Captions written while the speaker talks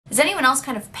Does anyone else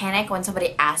kind of panic when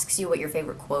somebody asks you what your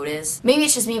favorite quote is? Maybe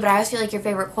it's just me, but I always feel like your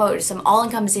favorite quote is some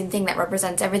all-encompassing thing that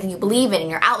represents everything you believe in and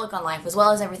your outlook on life, as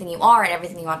well as everything you are and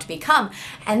everything you want to become.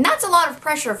 And that's a lot of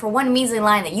pressure for one measly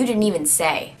line that you didn't even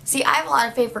say. See, I have a lot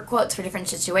of favorite quotes for different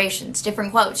situations.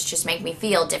 Different quotes just make me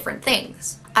feel different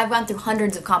things. I've gone through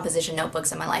hundreds of composition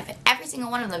notebooks in my life, and every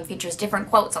single one of them features different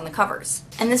quotes on the covers.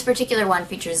 And this particular one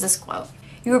features this quote: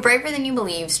 "You are braver than you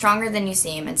believe, stronger than you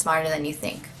seem, and smarter than you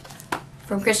think."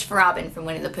 From Christopher Robin from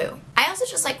Winnie the Pooh. I also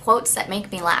just like quotes that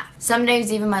make me laugh. Some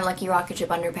days even my lucky rocket ship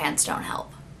underpants don't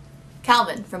help.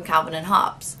 Calvin from Calvin and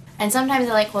Hobbes. And sometimes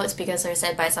I like quotes because they're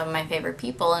said by some of my favorite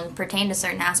people and pertain to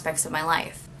certain aspects of my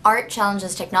life. Art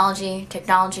challenges technology,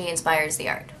 technology inspires the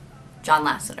art. John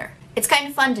Lasseter. It's kind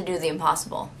of fun to do the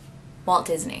impossible. Walt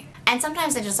Disney. And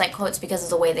sometimes I just like quotes because of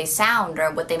the way they sound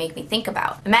or what they make me think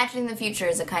about. Imagining the future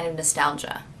is a kind of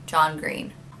nostalgia. John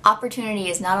Green. Opportunity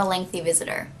is not a lengthy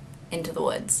visitor into the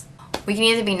woods. We can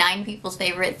either be 9 people's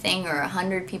favorite thing or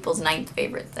 100 people's 9th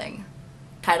favorite thing.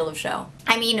 Title of show.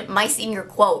 I mean, my senior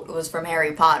quote was from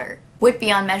Harry Potter. Wit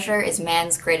beyond measure is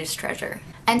man's greatest treasure.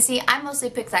 And see, I mostly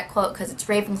picked that quote because it's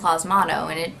Ravenclaw's motto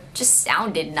and it just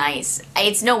sounded nice.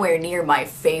 It's nowhere near my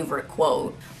favorite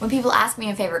quote. When people ask me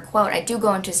a favorite quote, I do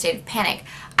go into a state of panic.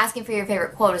 Asking for your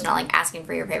favorite quote is not like asking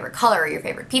for your favorite color or your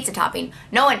favorite pizza topping.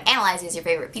 No one analyzes your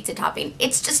favorite pizza topping.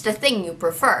 It's just a thing you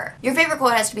prefer. Your favorite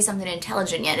quote has to be something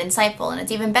intelligent yet insightful, and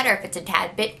it's even better if it's a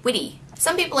tad bit witty.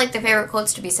 Some people like their favorite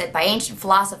quotes to be said by ancient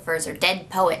philosophers or dead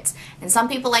poets, and some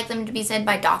people like them to be said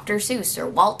by Dr. Seuss or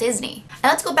Walt Disney.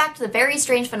 And let's go back to the very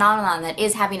strange phenomenon that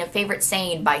is having a favorite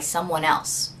saying by someone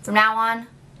else. From now on,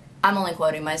 I'm only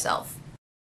quoting myself.